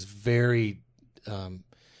just was very.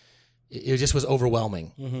 It just was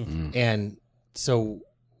overwhelming. Mm-hmm. And so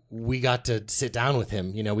we got to sit down with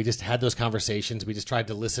him. We just had those conversations. We just tried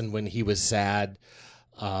to listen when he was sad.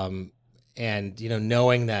 And,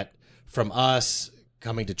 knowing that from us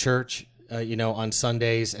coming to church, on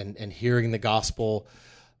Sundays and hearing the gospel,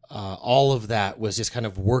 all of that was just kind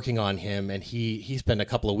of working on him. And he spent a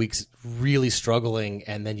couple of weeks really struggling.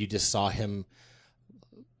 And then you just saw him,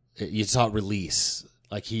 you saw it release.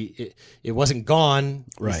 Like it wasn't gone.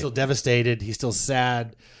 Right. He's still devastated. He's still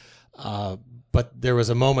sad. But there was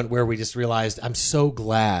a moment where we just realized, I'm so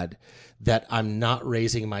glad that I'm not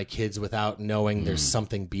raising my kids without knowing there's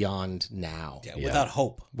something beyond now. Yeah, without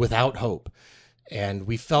hope. Without hope. And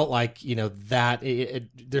we felt like, that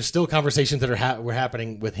there's still conversations that were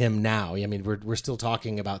happening with him now. I mean, we're still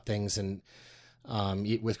talking about things, and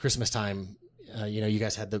with Christmas time, you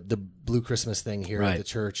guys had the Blue Christmas thing here at the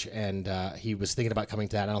church, and he was thinking about coming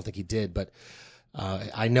to that. I don't think he did, but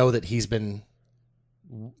I know that he's been,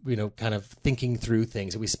 kind of thinking through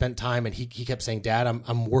things. And we spent time, and he kept saying, "Dad,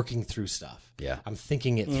 I'm working through stuff. Yeah, I'm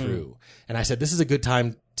thinking it through." And I said, "This is a good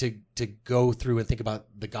time to go through and think about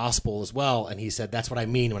the gospel as well." And he said, "That's what I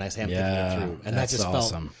mean when I say I'm thinking it through." And that just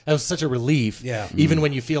awesome. That was such a relief. Yeah. Even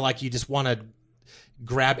when you feel like you just want to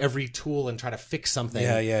grab every tool and try to fix something.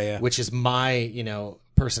 Yeah. Which is my,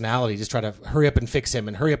 personality. Just try to hurry up and fix him,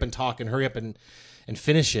 and hurry up and talk, and hurry up and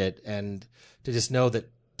finish it. And to just know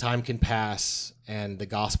that time can pass, and the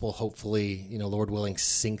gospel, hopefully, Lord willing,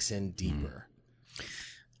 sinks in deeper.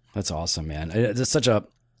 That's awesome, man. It's such a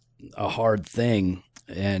hard thing.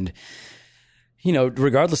 And,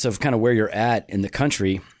 regardless of kind of where you're at in the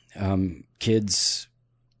country, kids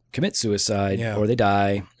commit suicide or they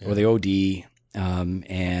die or they OD.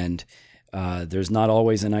 And there's not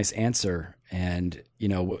always a nice answer. And,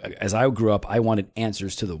 as I grew up, I wanted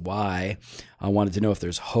answers to the why. I wanted to know if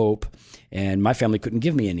there's hope. And my family couldn't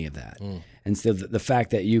give me any of that. And so the fact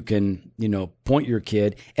that you can, point your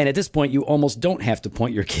kid, and at this point, you almost don't have to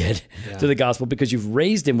point your kid to the gospel because you've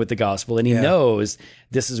raised him with the gospel and he knows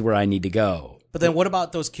this is where I need to go. But then what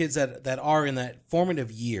about those kids that are in that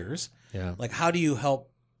formative years? Yeah. Like, how do you help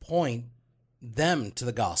point them to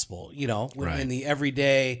the gospel, in the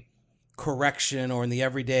everyday correction or in the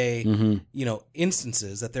everyday,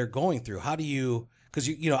 instances that they're going through? How do you, because,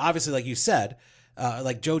 obviously, like you said,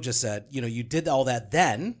 like Joe just said, you did all that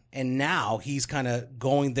then, and now he's kind of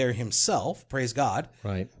going there himself. Praise God.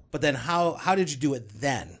 Right. But then how did you do it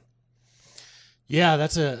then? Yeah,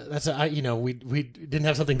 that's we didn't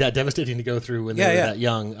have something that devastating to go through when they were that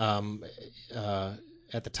young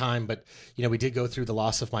at the time, but we did go through the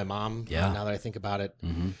loss of my mom. Now that I think about it,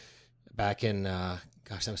 back in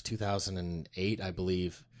that was 2008, I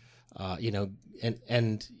believe.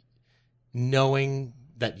 And knowing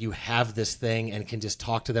that you have this thing and can just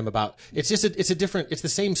talk to them about it's the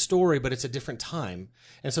same story, but it's a different time,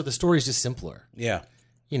 and so the story is just simpler. Yeah.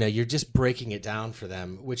 You're just breaking it down for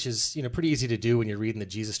them, which is, pretty easy to do when you're reading the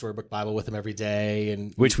Jesus Storybook Bible with them every day.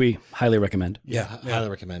 And which we highly recommend. Highly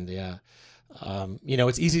recommend. Yeah.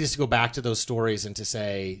 It's easy just to go back to those stories and to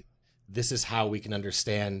say, this is how we can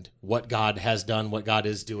understand what God has done, what God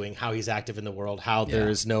is doing, how he's active in the world, how there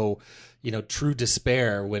is no, true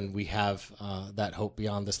despair when we have that hope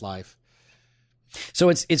beyond this life. So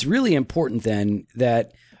it's really important then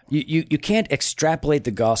that you can't extrapolate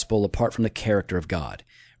the gospel apart from the character of God.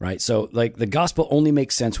 Right. So like the gospel only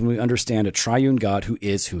makes sense when we understand a triune God who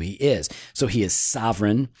is who he is. So he is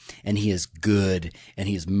sovereign, and he is good, and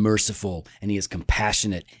he is merciful, and he is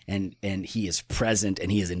compassionate, and he is present,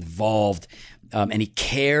 and he is involved, and he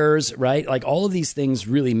cares, right? Like all of these things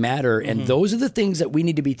really matter. And those are the things that we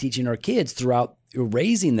need to be teaching our kids throughout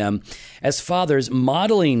raising them as fathers,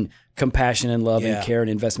 modeling compassion and love and care and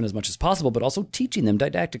investment as much as possible, but also teaching them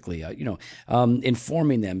didactically,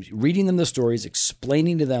 informing them, reading them the stories,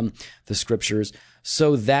 explaining to them the scriptures,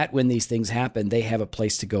 so that when these things happen, they have a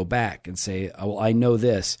place to go back and say, oh, well, I know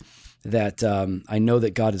this, that I know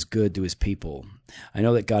that God is good to his people. I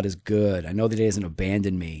know that God is good. I know that he hasn't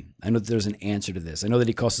abandoned me. I know that there's an answer to this. I know that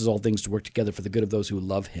he causes all things to work together for the good of those who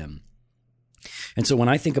love him. And so when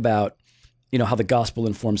I think about how the gospel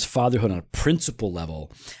informs fatherhood on a principle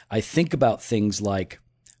level, I think about things like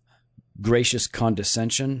gracious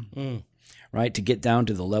condescension, right? To get down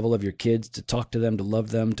to the level of your kids, to talk to them, to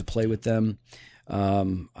love them, to play with them.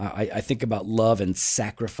 I think about love and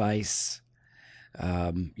sacrifice,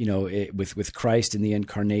 with Christ in the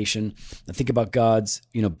incarnation. I think about God's,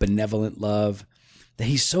 benevolent love, that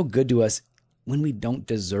he's so good to us when we don't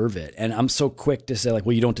deserve it. And I'm so quick to say like,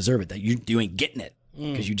 well, you don't deserve it, that you ain't getting it,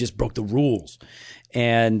 because you just broke the rules.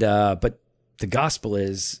 And but the gospel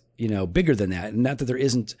is, bigger than that. And not that there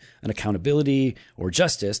isn't an accountability or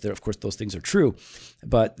justice. There, of course, those things are true,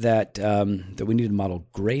 but that we need to model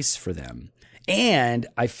grace for them. And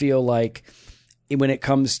I feel like when it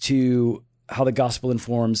comes to how the gospel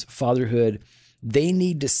informs fatherhood, they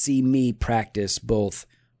need to see me practice both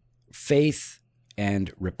faith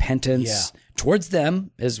and repentance towards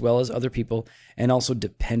them as well as other people, and also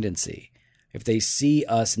dependency. If they see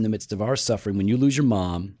us in the midst of our suffering, when you lose your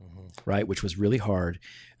mom, right, which was really hard,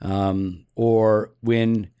 or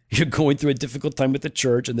when you're going through a difficult time with the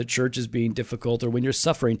church and the church is being difficult, or when you're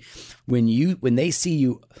suffering, when they see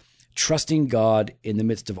you trusting God in the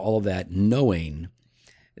midst of all of that, knowing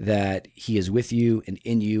that he is with you and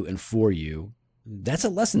in you and for you, that's a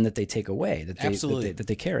lesson that they take away, that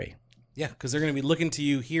they carry. Yeah, because they're going to be looking to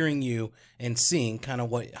you, hearing you, and seeing kind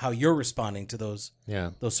of how you're responding to those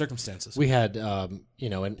circumstances. We had,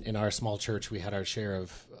 in our small church, we had our share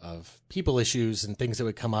of people issues and things that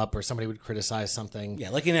would come up, or somebody would criticize something. Yeah,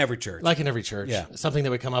 like in every church. Yeah, something that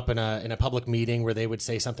would come up in a public meeting where they would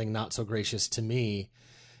say something not so gracious to me,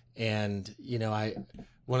 and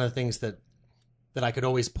one of the things that I could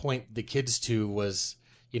always point the kids to was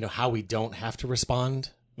how we don't have to respond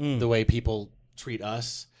the way people treat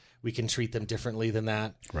us. We can treat them differently than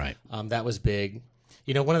that. Right. That was big.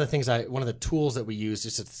 One of the tools that we used,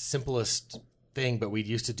 just the simplest thing, but we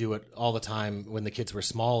used to do it all the time when the kids were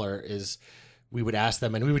smaller, is we would ask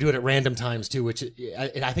them, and we would do it at random times too, which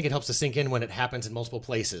I think it helps to sink in when it happens in multiple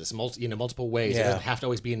places, multiple ways. Yeah. It doesn't have to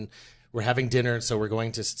always be we're having dinner, so we're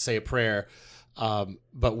going to say a prayer.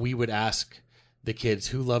 But we would ask the kids,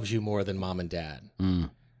 who loves you more than mom and dad?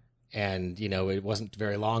 And, it wasn't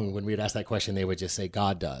very long when we would ask that question, they would just say,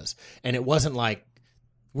 God does. And it wasn't like,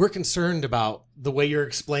 we're concerned about the way you're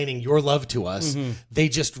explaining your love to us. Mm-hmm. They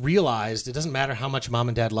just realized it doesn't matter how much mom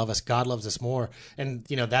and dad love us, God loves us more. And,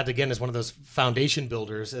 that again is one of those foundation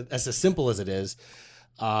builders, as simple as it is,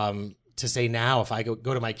 to say now, if I go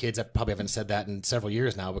to my kids, I probably haven't said that in several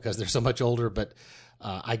years now because they're so much older, but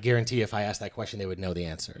I guarantee if I asked that question, they would know the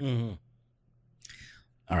answer. Mm-hmm.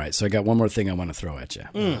 All right, so I got one more thing I want to throw at you.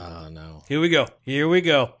 Oh, no. Here we go.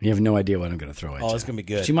 You have no idea what I'm going to throw at you. Oh, it's going to be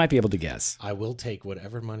good. But you might be able to guess. I will take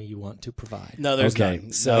whatever money you want to provide. No, there's okay.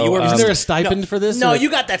 none. So, No, is there a stipend for this? No, you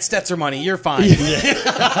got that Stetzer money. You're fine. You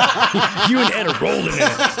and Ed are rolling in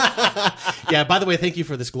it. Yeah, by the way, thank you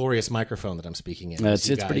for this glorious microphone that I'm speaking in. It's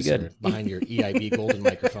pretty good. Behind your EIB golden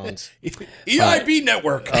microphones. EIB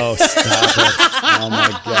network. Oh, stop it. Oh,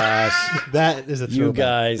 my gosh. That is a throwback. You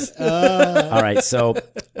guys. All right, so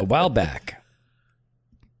a while back,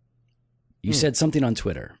 you said something on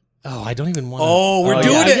Twitter. Oh, I don't even want to. Oh, we're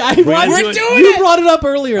doing it. We're doing You brought it up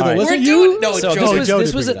earlier, though. Right. Wasn't We're you? doing it. No, So Joe.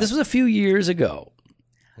 this was a few years ago.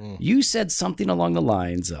 You said something along the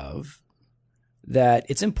lines of that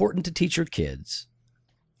it's important to teach your kids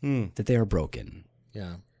that they are broken.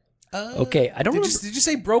 Yeah. Okay, I don't remember. Did you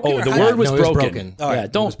say broken? Oh, or the high? word was No, it was broken. broken. All right. Yeah,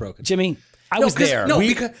 don't, It was broken. Jimmy. I was there. No, We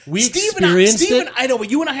because experienced Steve and it. I know,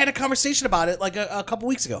 but you and I had a conversation about it like a couple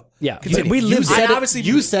weeks ago. Yeah, Continue. we lived. I it. obviously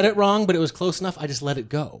You said it wrong, but it was close enough. I just let it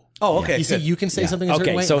go. Oh, okay. You see, good. you can say something a certain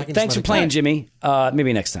Okay, way. so and I can thanks just for let it playing, go. Jimmy.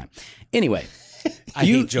 Maybe next time. Anyway, I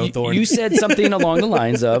hate Joe Thorne. You said something along the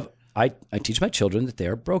lines of, I teach my children that they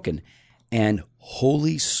are broken. And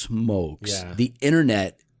holy smokes, Yeah. the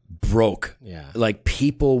internet broke. Yeah. Like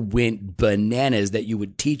people went bananas that you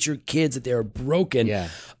would teach your kids that they are broken, Yeah.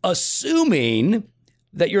 assuming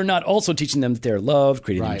that you're not also teaching them that they're loved,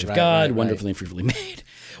 created in the image of God, right. wonderfully and fearfully made.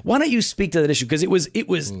 Why don't you speak to that issue? Because it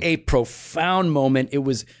was a profound moment. It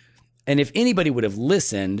was, and if anybody would have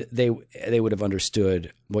listened, they would have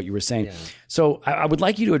understood what you were saying. Yeah. So I would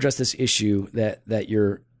like you to address this issue that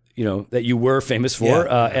you were famous for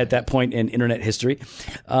at that point in internet history.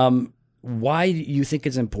 Why do you think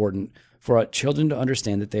it's important for our children to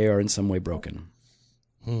understand that they are in some way broken?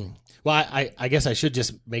 Well, I guess I should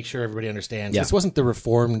just make sure everybody understands. Yeah. This wasn't the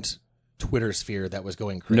Reformed Twitter sphere that was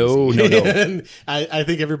going crazy. No. And I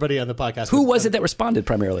think everybody on the podcast. Who was it that responded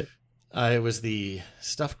primarily? It was the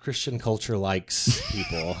stuff Christian culture likes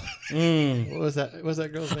people. What was that? What was that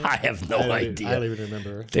girl's name? I have no idea. I don't even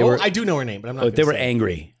remember. They were- I do know her name, but I'm not. They were say.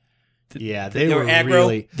 angry. Yeah, they were were aggro?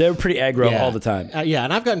 really. They were pretty aggro Yeah. all the time. Yeah,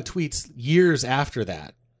 and I've gotten tweets years after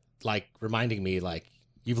that, like reminding me, like,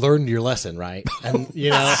 you've learned your lesson, right? And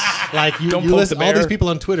like you Don't you poke listen, the all these bear. people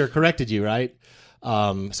on Twitter corrected you, right?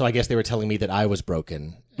 So I guess they were telling me that I was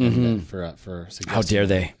broken and, for suggesting. How dare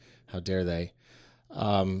they? How dare they?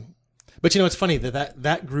 But it's funny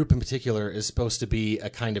that group in particular is supposed to be a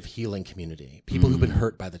kind of healing community. People who've been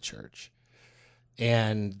hurt by the church.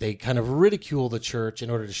 And they kind of ridicule the church in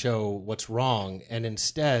order to show what's wrong. And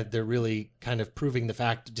instead, they're really kind of proving the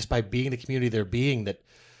fact, just by being the community they're being, that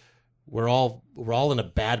we're all in a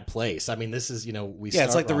bad place. I mean, this is,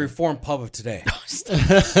 it's like the Reformed pub of today.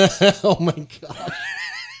 Oh, my God.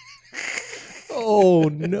 Oh,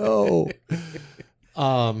 no.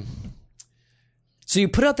 So you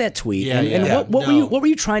put out that tweet, Yeah, and yeah. what were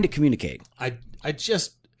you trying to communicate? I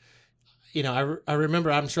just, I remember,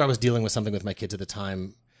 I'm sure I was dealing with something with my kids at the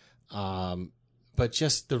time, but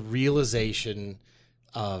just the realization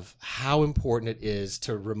of how important it is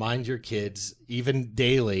to remind your kids, even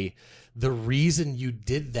daily, the reason you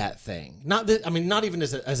did that thing. Not that, I mean, not even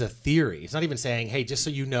as a theory. It's not even saying, hey, just so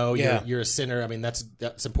you know, you're a sinner. I mean,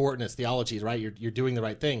 that's important. It's theology, right? You're doing the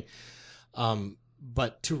right thing.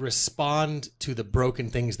 But to respond to the broken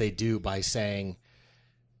things they do by saying,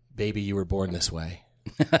 baby, you were born this way.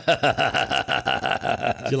 Do you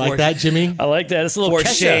like that, Jimmy? I like that. It's a little For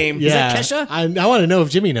Kesha. shame. Yeah. Is that Kesha? I want to know if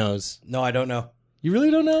Jimmy knows. No, I don't know. You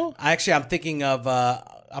really don't know? Actually, I'm thinking of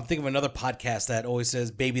another podcast that always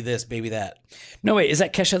says "baby this, baby that." No, wait. Is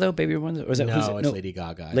that Kesha though? Baby one? Or is that No, it's Lady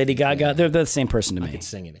Gaga. Lady Gaga. Yeah. They're the same person to me. I could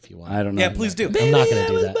sing it if you want. I don't know. Yeah, please do. I'm not going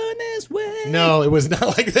to do that. No, it was not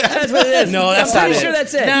like that. That's what it is. No, that's I'm not pretty it. sure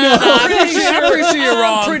that's it. No, I'm pretty sure you're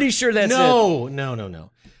wrong. I'm pretty sure that's it. No.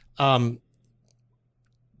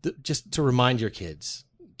 Just to remind your kids,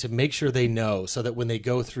 to make sure they know, so that when they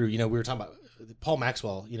go through, we were talking about Paul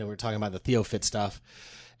Maxwell, we were talking about the Theofit stuff,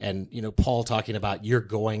 and, Paul talking about you're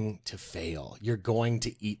going to fail. You're going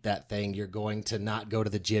to eat that thing. You're going to not go to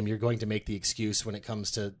the gym. You're going to make the excuse when it comes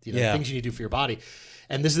to things you need to do for your body.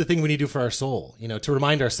 And this is the thing we need to do for our soul, to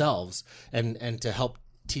remind ourselves and to help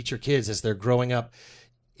teach your kids as they're growing up.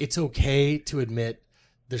 It's okay to admit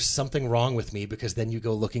there's something wrong with me, because then you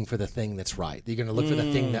go looking for the thing that's right. You're going to look for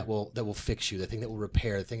the thing that will fix you, the thing that will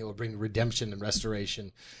repair, the thing that will bring redemption and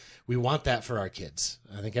restoration. We want that for our kids.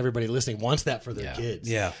 I think everybody listening wants that for their kids.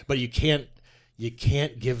 Yeah. But you can't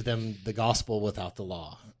give them the gospel without the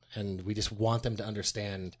law. And we just want them to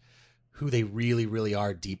understand who they really, really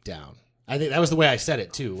are deep down. I think that was the way I said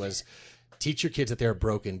it too, was teach your kids that they're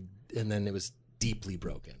broken, and then it was deeply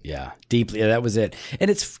broken. Yeah, deeply. Yeah, that was it. And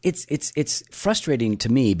it's frustrating to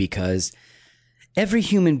me, because every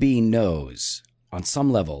human being knows on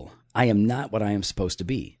some level I am not what I am supposed to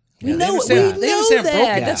be. Yeah, We they know understand that.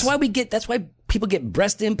 brokenness. That's why people get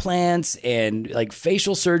breast implants and like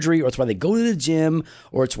facial surgery, or it's why they go to the gym,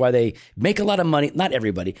 or it's why they make a lot of money. Not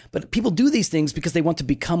everybody, but people do these things because they want to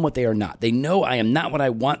become what they are not. They know I am not what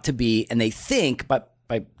I want to be, and they think by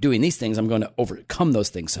doing these things, I'm going to overcome those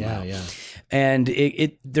things somehow. Yeah. And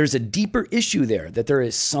there's a deeper issue there, that there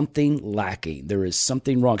is something lacking. There is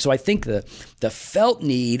something wrong. So I think the felt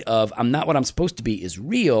need of I'm not what I'm supposed to be is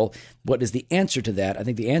real. What is the answer to that? I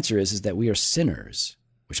think the answer is that we are sinners,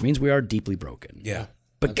 which means we are deeply broken. Yeah.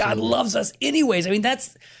 But God loves us anyways. I mean,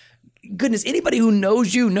 that's goodness. Anybody who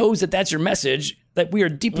knows you knows that that's your message, that we are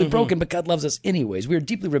deeply broken, but God loves us anyways. We are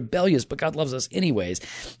deeply rebellious, but God loves us anyways.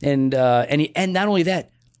 And not only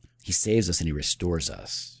that, He saves us and He restores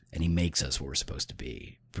us and He makes us what we're supposed to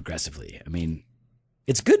be progressively. I mean,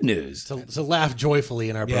 it's good news. To laugh joyfully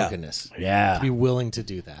in our brokenness. Yeah. To be willing to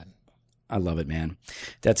do that. I love it, man.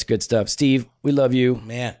 That's good stuff. Steve, we love you.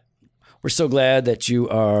 Man, We're so glad that you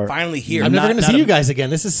are finally here. I'm never going to see you guys again.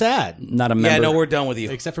 This is sad. not a member. Yeah, no, we're done with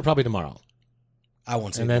you. Except for probably tomorrow. I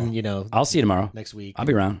won't say And then, I'll see you tomorrow. next week. I'll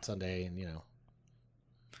be around. Sunday, and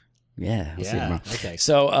Yeah, I'll see you tomorrow. Okay.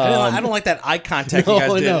 So I don't like that eye contact you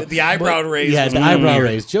guys did. No. The eyebrow raise. Yeah, was the eyebrow weird.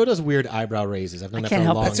 raise. Joe does weird eyebrow raises. I've known that for can't a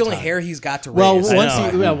help long it. That's the only time. hair he's got to raise.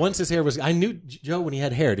 Well, know. once his hair was, I knew Joe when he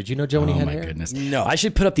had hair. Did you know Joe when he Oh had my hair? goodness. No. I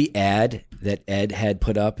should put up the ad that Ed had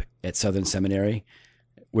put up at Southern Seminary,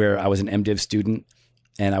 where I was an MDiv student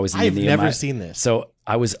and I was in I've the never Nehemiah- seen this. So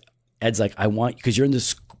Ed's like, I want, because you're in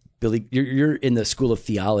the you're in the school of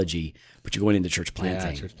theology, but you're going into church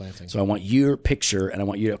planting. Yeah, church planting. So I want your picture and I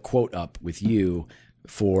want you to quote up with you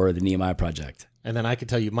for the Nehemiah Project. And then I could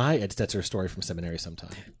tell you my Ed Stetzer story from seminary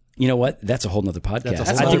sometime. You know what? That's a whole nother podcast. That's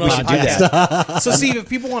a I whole think we nother should do that. So, Steve, if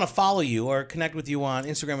people want to follow you or connect with you on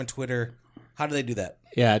Instagram and Twitter, how do they do that?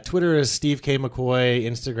 Yeah, Twitter is Steve K. McCoy.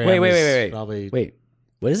 Instagram Wait. is probably Wait,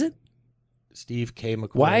 what is it? Steve K.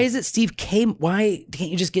 McCoy. Why is it Steve K? Why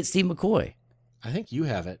can't you just get Steve McCoy? I think you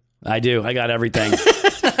have it. I do. I got everything.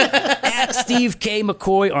 At Steve K.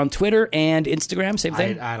 McCoy on Twitter and Instagram. Same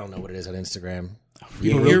thing. I don't know what it is on Instagram.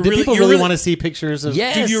 You're Do really- people you're really really- want to see pictures of?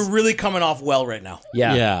 Yes. Dude, you're really coming off well right now.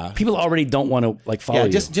 Yeah. Yeah. People already don't want to follow Yeah,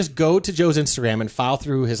 you. just go to Joe's Instagram and file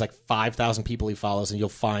through his 5,000 people he follows, and you'll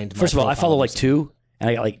find. First of all, I follow like 2, and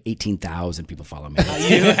I got 18,000 people follow me.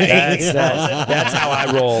 That's how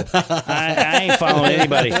I roll. I ain't following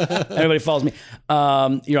anybody. Everybody follows me.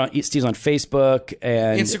 Steve's on Facebook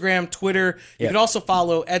and Instagram, Twitter. You can also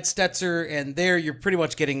follow Ed Stetzer, and there you're pretty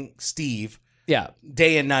much getting Steve yeah.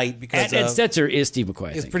 day and night because Ed Stetzer is Steve McCoy.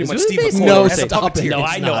 I It's think. pretty much It's Steve basically McCoy. what No, I'm saying. stop it. No,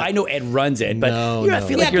 It's I know. not. I know Ed runs it, but No, I no.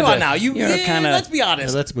 feel like yeah, you're come on now. you're kind Let's of be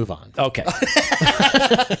honest. Let's move on. okay.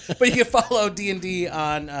 But you can follow D&D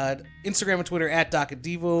on Instagram and Twitter at Doc and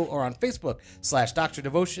Devo, or on Facebook /Dr.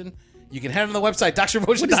 Devotion. you can head on the website,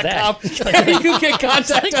 drvotion.com. that? You can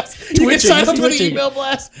contact us. You can sign up for the email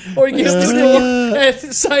blast, or you can just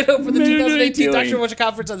and sign up for the 2018 Dr. Votion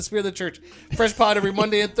Conference on the Spirit of the Church. Fresh pod every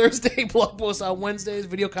Monday and Thursday, blog posts on Wednesdays,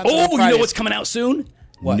 video content on Oh, Fridays. you know what's coming out soon?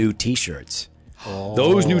 What? New T-shirts.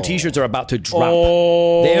 Those new T-shirts are about to drop.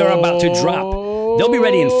 They are about to drop. They'll be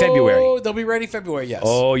ready in February. They'll be ready February, yes.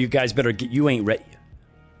 Oh, you guys better get. You ain't ready.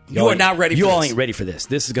 You are not ready for this. You all this. ain't ready for this.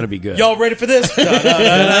 This is going to be good. Y'all ready for this?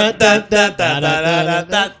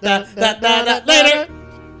 Later.